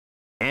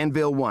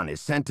Anvil 1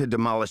 is sent to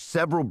demolish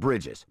several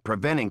bridges,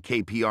 preventing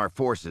KPR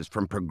forces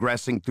from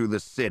progressing through the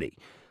city.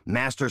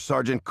 Master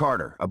Sergeant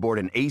Carter, aboard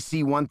an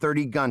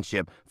AC-130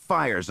 gunship,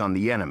 fires on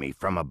the enemy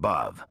from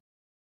above.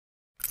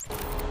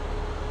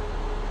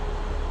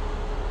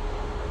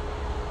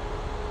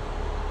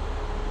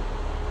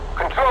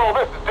 Control,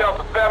 this is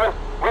Delta 7.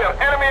 We have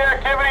enemy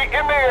activity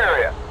in the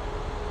area.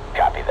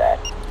 Copy that.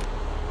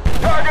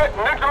 Target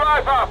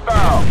neutralize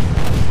hostile.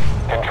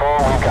 Control,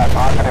 we've got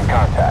positive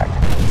contact.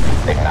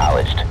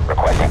 Acknowledged.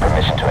 Requesting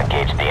permission to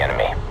engage the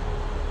enemy.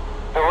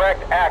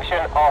 Direct action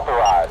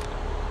authorized.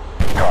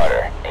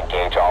 Carter,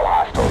 engage all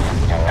hostiles.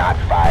 Do not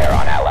fire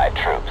on Allied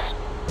troops.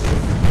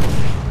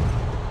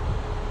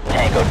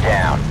 Tango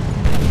down.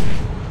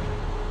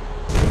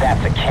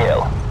 That's a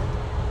kill.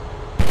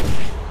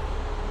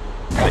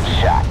 Good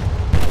shot.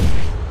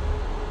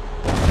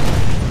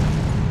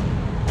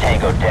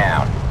 Tango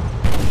down.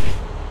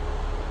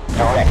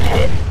 Direct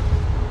hit.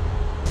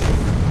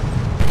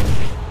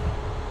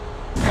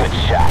 Good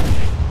shot.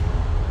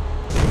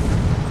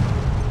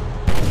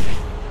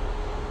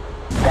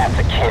 That's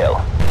a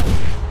kill.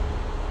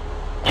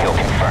 Kill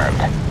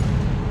confirmed.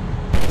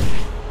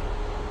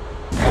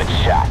 Good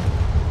shot.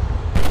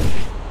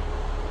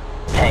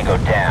 Tango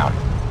down.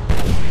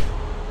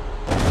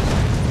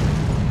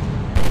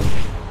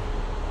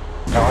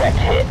 Direct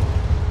hit.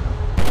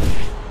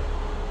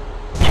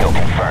 Kill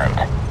confirmed.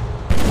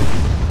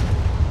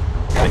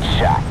 Good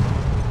shot.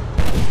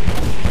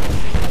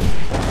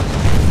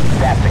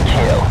 That's a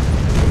kill.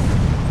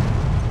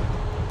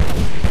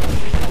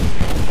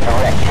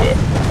 Direct hit.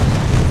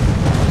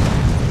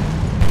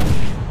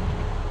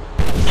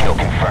 Kill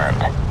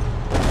confirmed.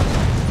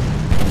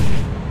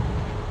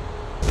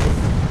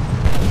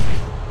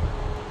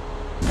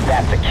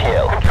 That's a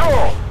kill.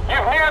 Control,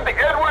 you've neared the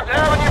Edwards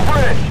Avenue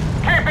Bridge.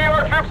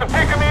 KPR troops have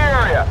taken the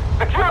area.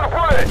 Secure the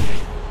bridge.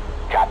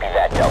 Copy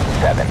that, Delta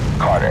 7.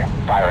 Carter,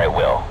 fire at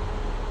will.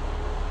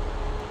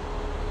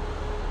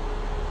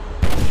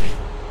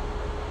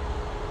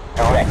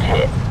 Direct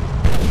hit.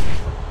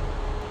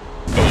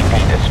 AP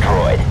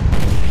destroyed.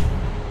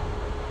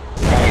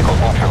 Vehicle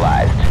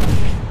neutralized.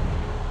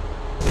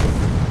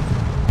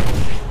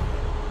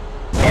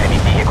 Enemy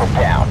vehicle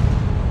down.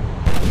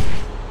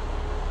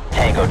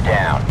 Tango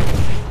down.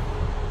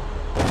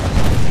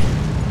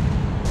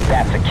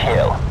 That's a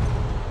kill.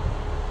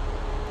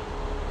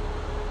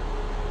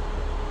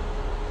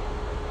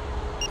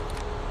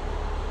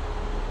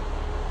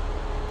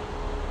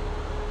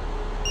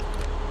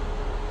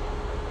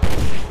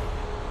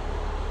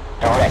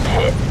 Direct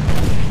hit.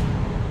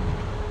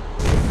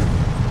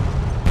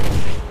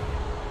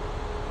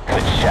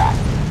 Good shot.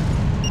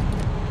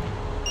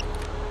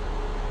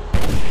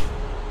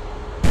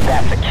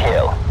 That's a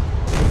kill.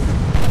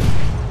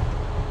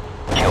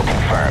 Kill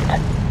confirmed.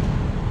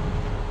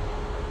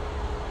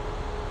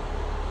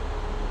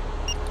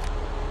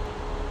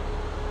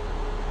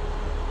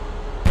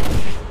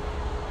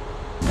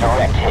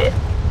 Direct hit.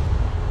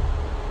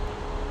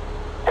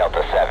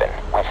 Delta 7,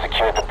 we've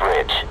secured the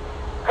bridge.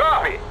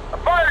 Copy. A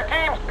fire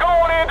team's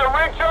going in to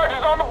rig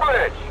charges on the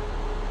bridge.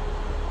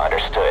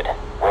 Understood.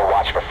 We'll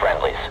watch for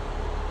friendlies.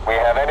 We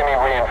have enemy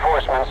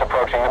reinforcements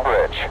approaching the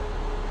bridge.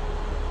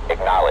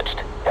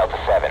 Acknowledged. Delta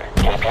 7,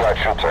 KPR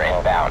troops are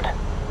inbound.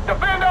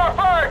 Defend our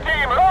fire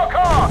team at all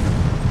costs!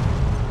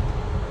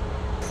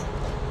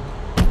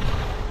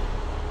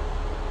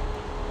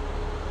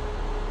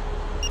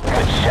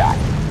 Good shot.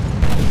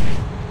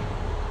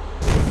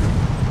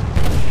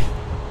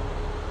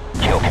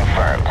 Kill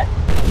confirmed.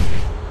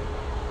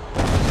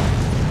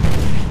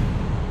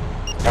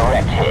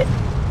 Direct hit.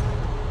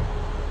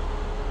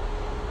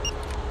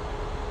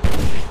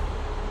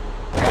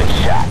 Good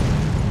shot.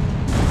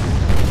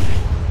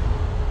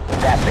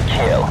 That's a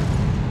kill.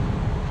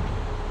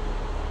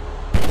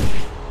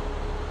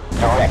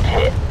 Direct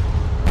hit.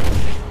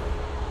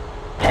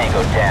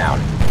 Tango down.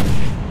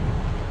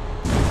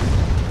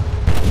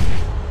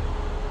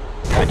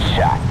 Good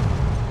shot.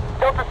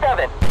 Delta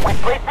 7,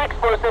 we've placed the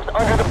explosives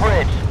under the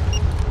bridge.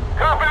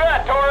 Copy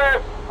that,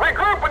 Torres.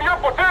 Regroup with your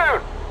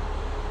platoon.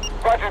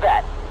 Roger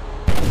that.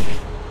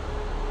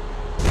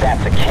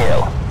 That's a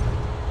kill.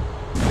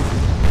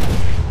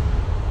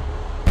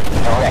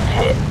 Direct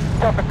hit.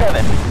 Delta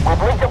 7,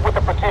 we've linked up with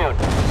the platoon.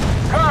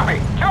 Copy.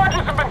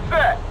 Charges have been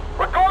set.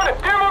 We're going to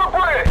demo the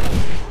bridge.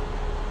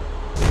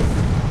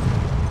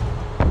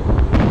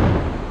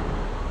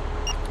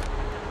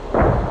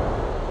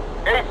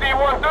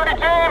 AC-130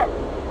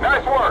 team,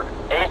 nice work.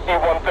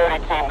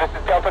 AC-130 team, this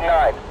is Delta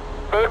 9.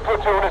 3rd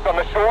platoon is on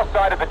the shore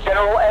side of the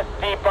General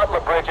S.D. Butler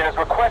Bridge and is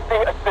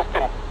requesting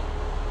assistance.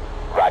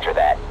 Roger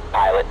that.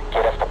 Pilot,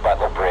 get us to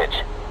Butler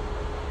Bridge.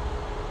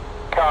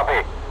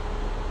 Copy.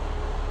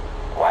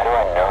 Why do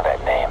I know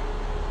that name?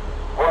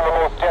 One of the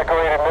most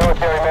decorated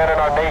military men in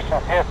our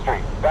nation's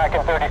history. Back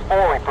in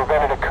 '34, he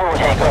prevented a coup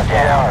against Tango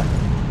down.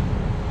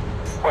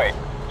 Wait,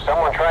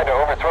 someone tried to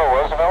overthrow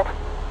Roosevelt?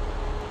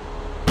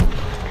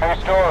 True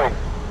story.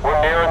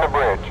 We're nearing the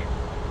bridge.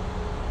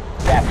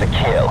 That's a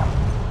kill.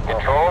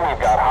 Control,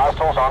 we've got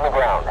hostiles on the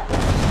ground.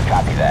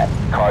 Copy that.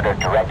 Carter,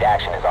 direct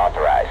action is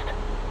authorized.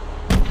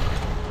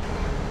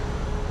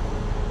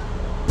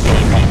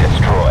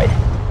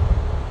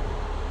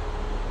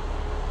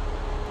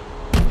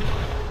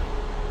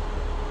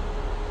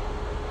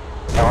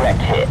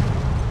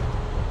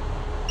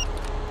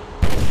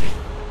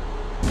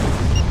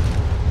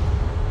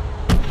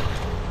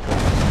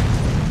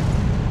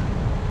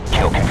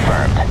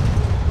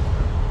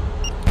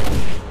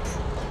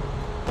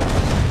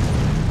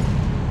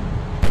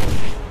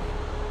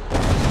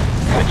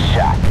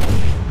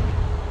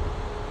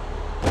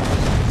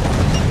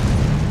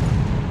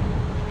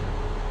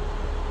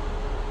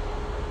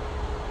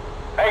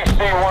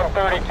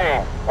 AC-130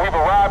 team. We've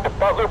arrived at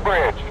Butler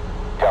Bridge.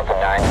 Delta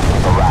 9,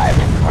 we've arrived.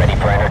 Ready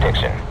for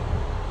interdiction.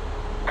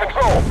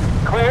 Control,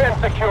 clear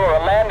and secure a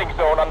landing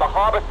zone on the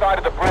harbor side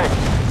of the bridge.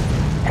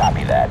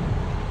 Copy that.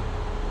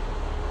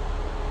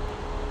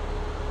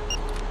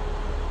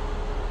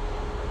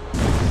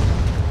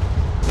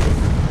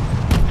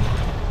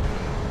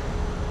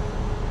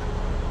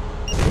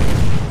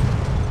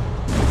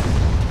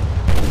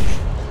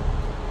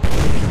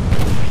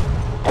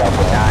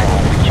 Delta 9,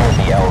 we've secured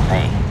the LZ.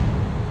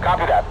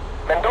 Copy that.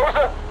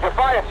 Mendoza, your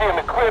fire team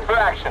is cleared for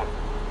action.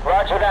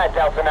 Roger that,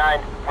 Delta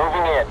 9.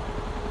 Moving in.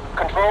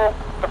 Control,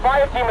 the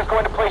fire team is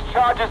going to place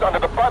charges under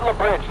the Butler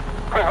Bridge.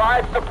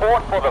 Provide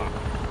support for them.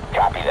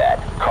 Copy that.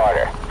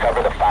 Carter,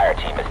 cover the fire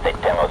team as they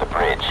demo the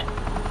bridge.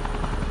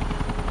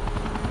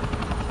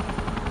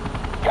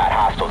 Got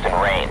hostiles in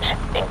range.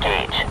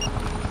 Engage.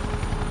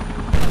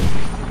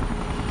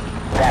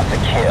 That's a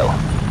kill.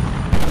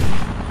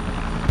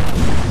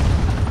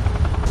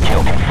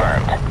 Kill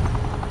confirmed.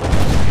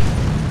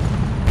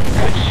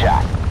 Good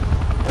shot.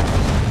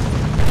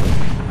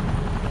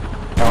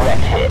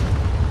 Direct hit.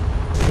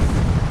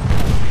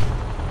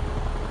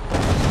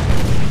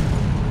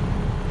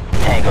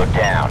 Tango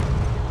down.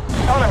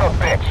 Son of a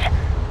bitch.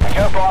 We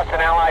just lost an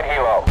allied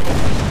helo.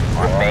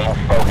 Remain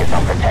focused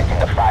on protecting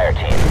the fire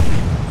team.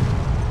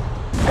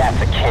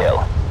 That's a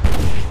kill.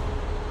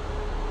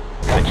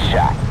 Good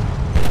shot.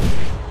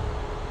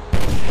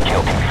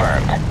 Kill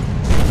confirmed.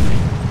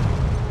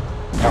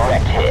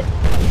 Direct hit.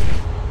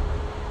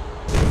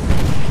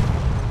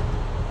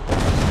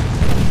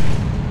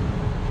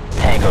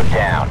 Tango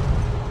down.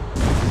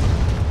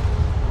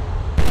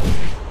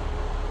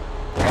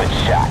 Good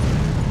shot.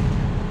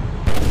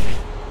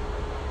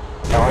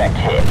 Direct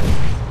hit.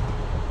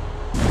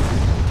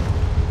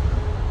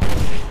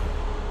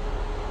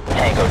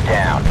 Tango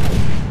down.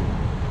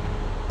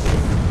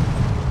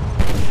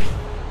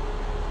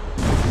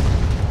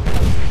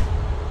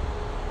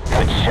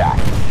 Good shot.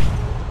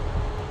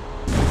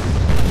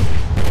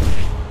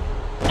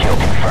 Kill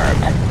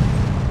confirmed.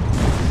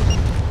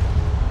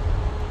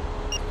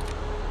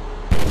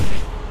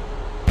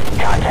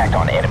 Contact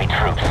on enemy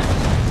troops.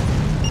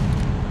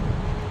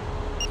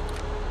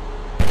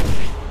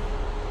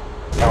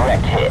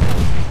 Direct hit.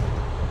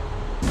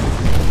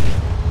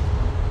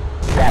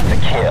 That's a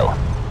kill.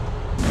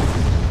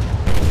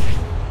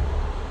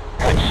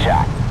 Good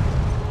shot.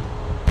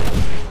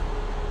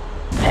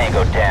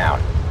 Tango down.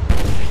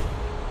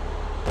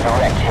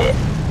 Direct hit.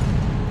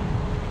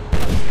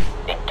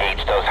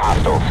 Engage those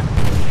hostiles.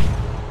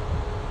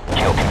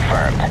 Kill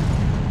confirmed.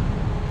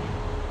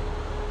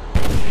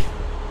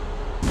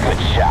 Good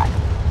shot.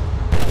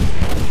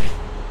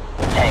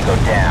 Tango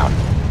down.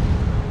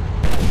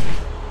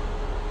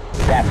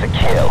 That's a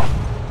kill.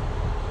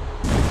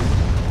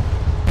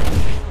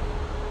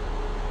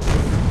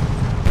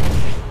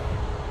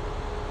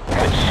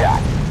 Good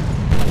shot.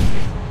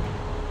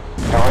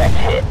 Direct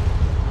hit.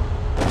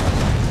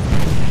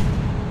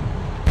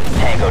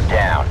 Tango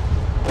down.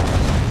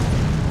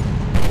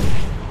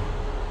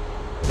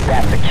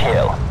 That's a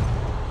kill.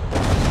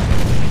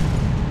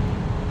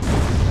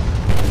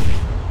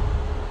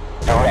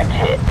 Direct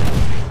hit.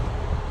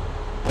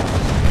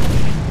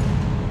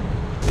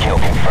 Kill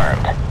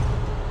confirmed.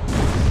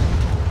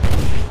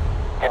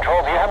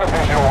 Control, do you have a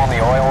visual on the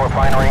oil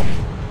refinery?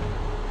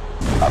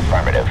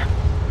 Affirmative.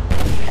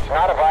 It's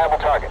not a viable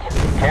target.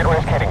 Can't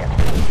risk hitting it.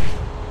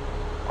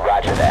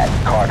 Roger that.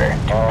 Carter,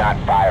 do not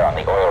fire on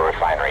the oil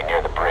refinery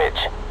near the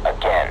bridge.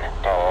 Again,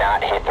 do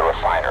not hit the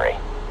refinery.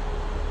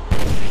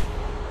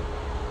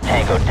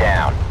 Tango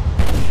down.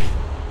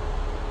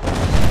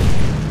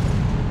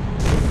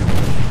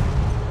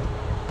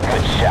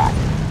 Good shot.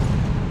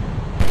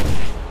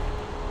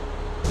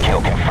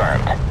 Kill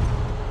confirmed.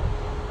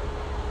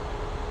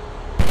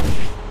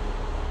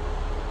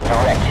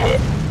 Direct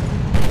hit.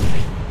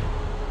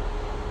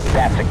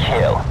 That's a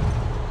kill.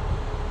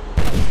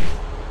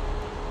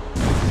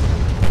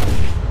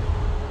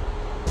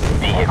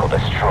 Vehicle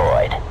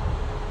destroyed.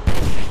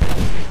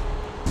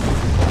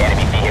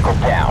 Enemy vehicle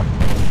down.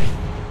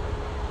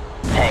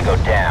 Tango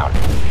down.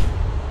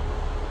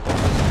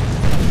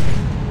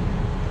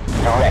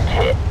 Direct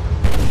hit.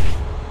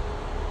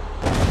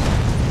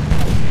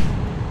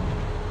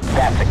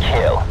 That's a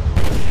kill.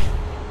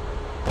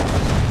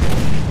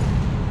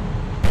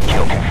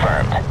 Kill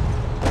confirmed.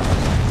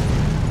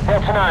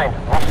 Delta 9,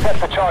 we'll set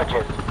the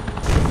charges.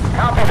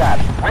 Copy that.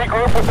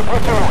 Regroup with the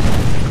platoon.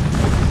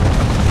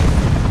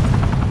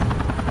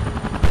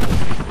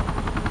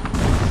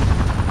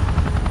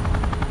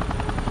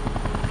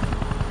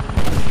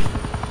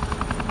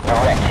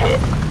 Direct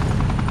hit.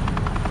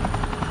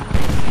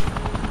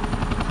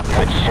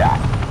 Good shot.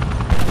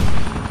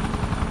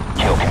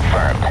 Kill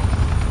confirmed.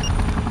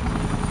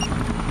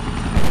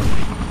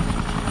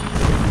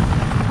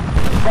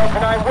 Delta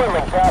 9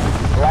 Woodlands up.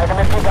 Light him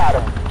if you got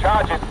him.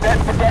 Charges set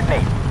to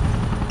detonate.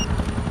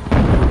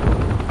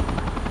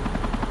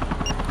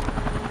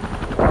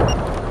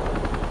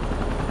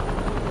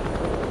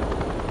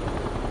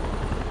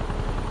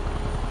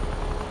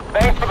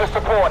 Thanks for the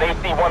support,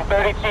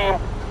 AC-130 team.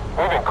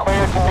 We've been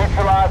cleared to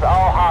neutralize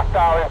all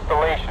hostile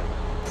installations.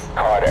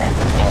 Carter,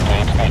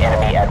 engage the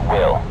enemy at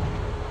will.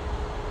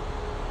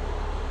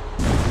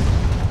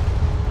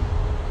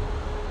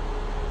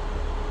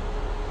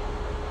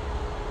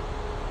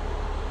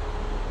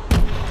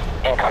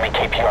 Incoming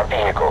KPR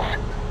vehicles.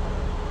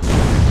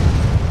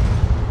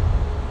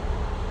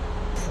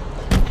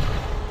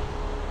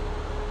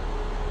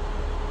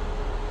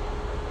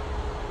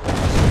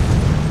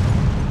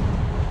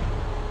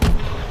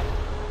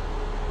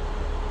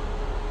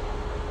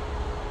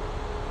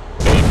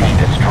 AP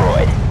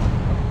destroyed.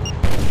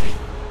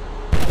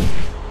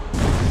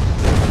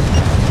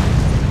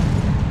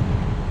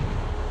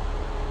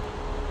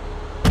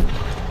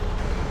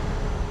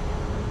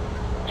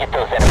 Get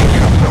those enemy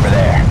troops over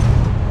there.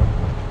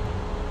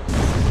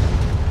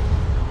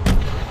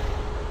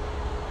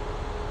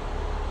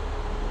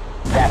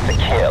 That's a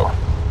kill.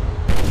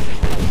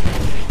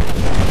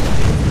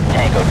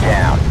 Tango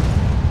down.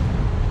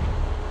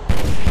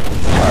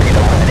 Target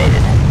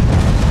eliminated.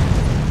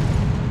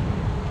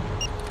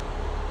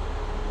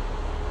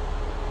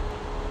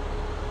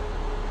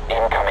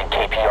 Incoming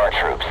KPR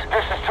troops.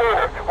 This is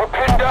Turner. We're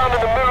pinned down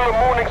in the middle of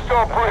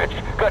Morningstar Bridge.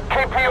 Got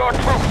KPR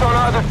troops on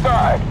either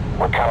side.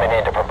 We're coming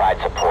in to provide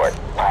support.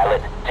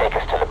 Pilot, take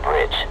us to the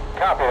bridge.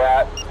 Copy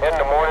that. Heading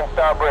to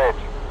Morningstar Bridge.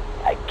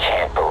 I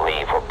can't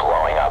believe we're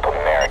blowing up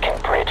American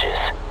bridges.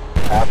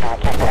 After we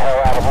keep the hell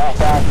out of these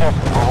bastards,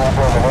 we'll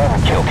rebuild an army.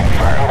 Kill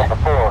confirmed.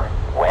 Before.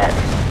 When?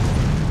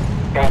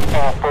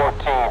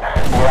 1814.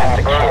 That's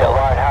a Burn kill. the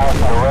White House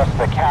and the rest of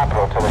the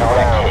Capitol to the Direct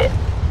ground. hit.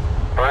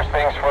 First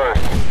things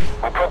first.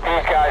 We put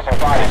these guys in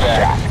body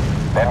bags.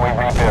 Then we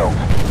rebuild.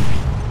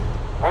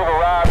 We've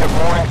arrived at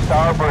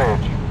Morningstar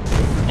Bridge.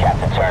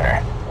 Captain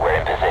Turner, we're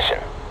in position.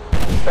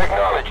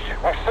 Acknowledged.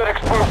 We've set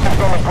explosives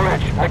on the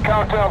bridge, and the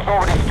countdown's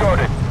already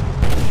started.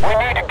 We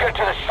need to get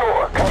to the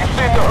shore. Can you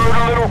see the herd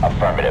a little?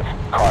 Affirmative.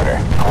 Carter,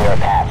 clear a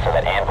path so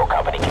that Anvil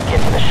Company can get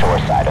to the shore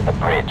side of the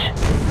bridge.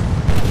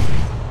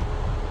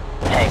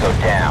 Tango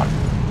down.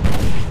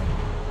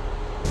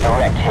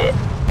 Direct hit.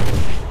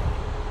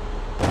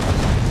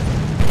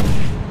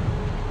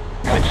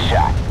 Good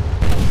shot.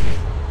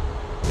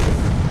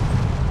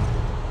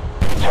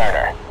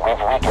 Turner, we've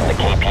weakened the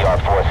KPR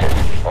forces.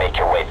 Make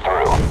your way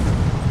through.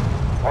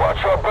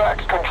 Watch our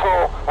backs,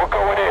 Control. We're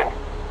going in.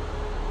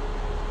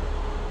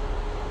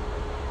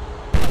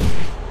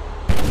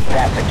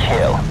 That's a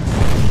kill.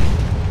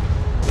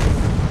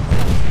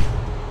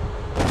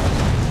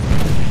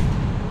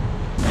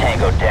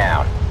 Tango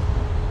down.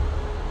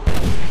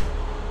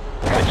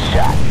 Good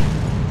shot.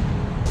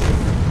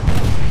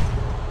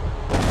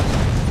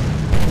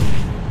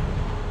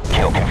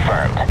 Kill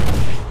confirmed.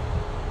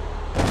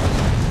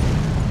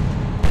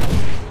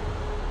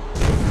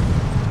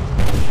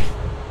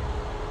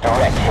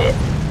 Direct hit.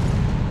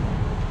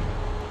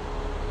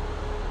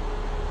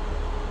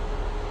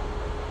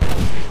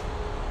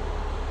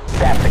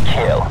 That's a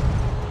kill.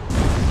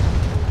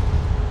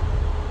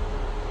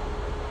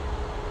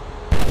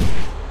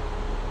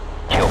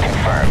 Kill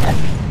confirmed.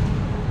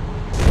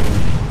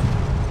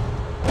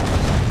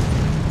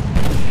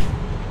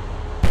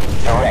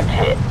 Direct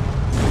hit.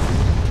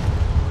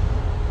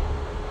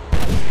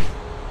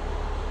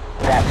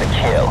 That's a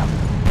kill.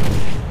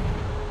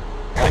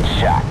 Good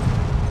shot.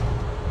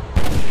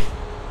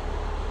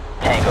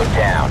 Tango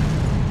down.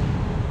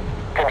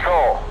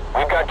 Control,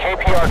 we've got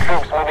KPR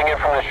troops moving in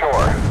from the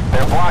shore.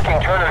 They're blocking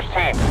Turner's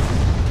team.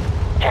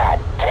 God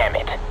damn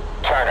it.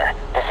 Turner,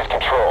 this is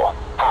Control.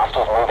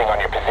 Hostiles moving on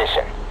your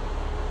position.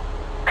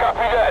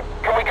 Copy that.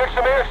 Can we get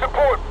some air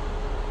support?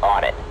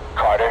 On it.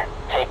 Carter,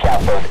 take out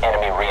those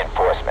enemy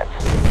reinforcements.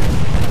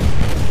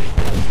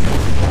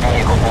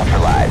 Vehicle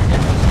neutralized.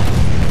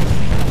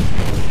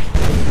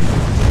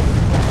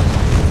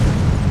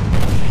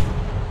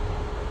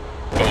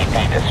 AP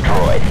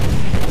destroyed.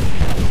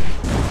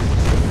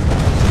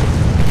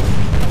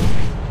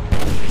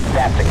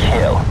 That's a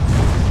kill.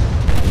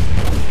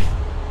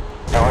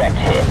 Direct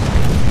hit.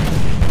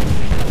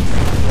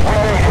 We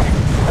made it.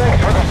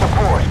 Thanks for the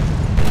support.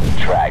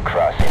 Try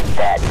crossing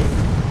that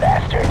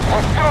bastards.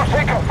 We're still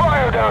taking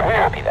fire down here.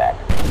 Copy that.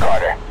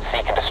 Carter,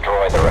 seek and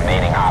destroy the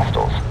remaining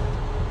hostiles.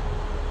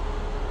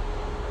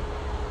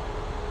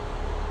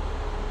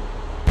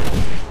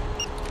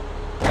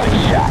 Good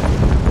shot.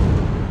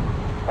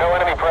 No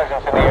enemy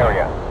presence in the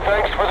area.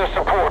 Thanks for the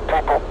support,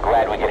 people.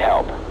 Glad we could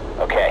help.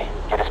 Okay,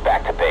 get us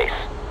back to base.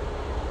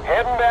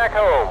 Heading back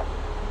home.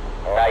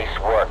 Nice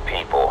work,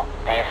 people.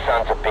 These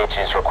sons of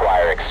bitches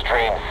require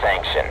extreme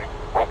sanction.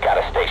 We've got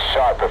to stay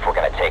sharp if we're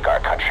gonna take our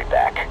country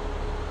back.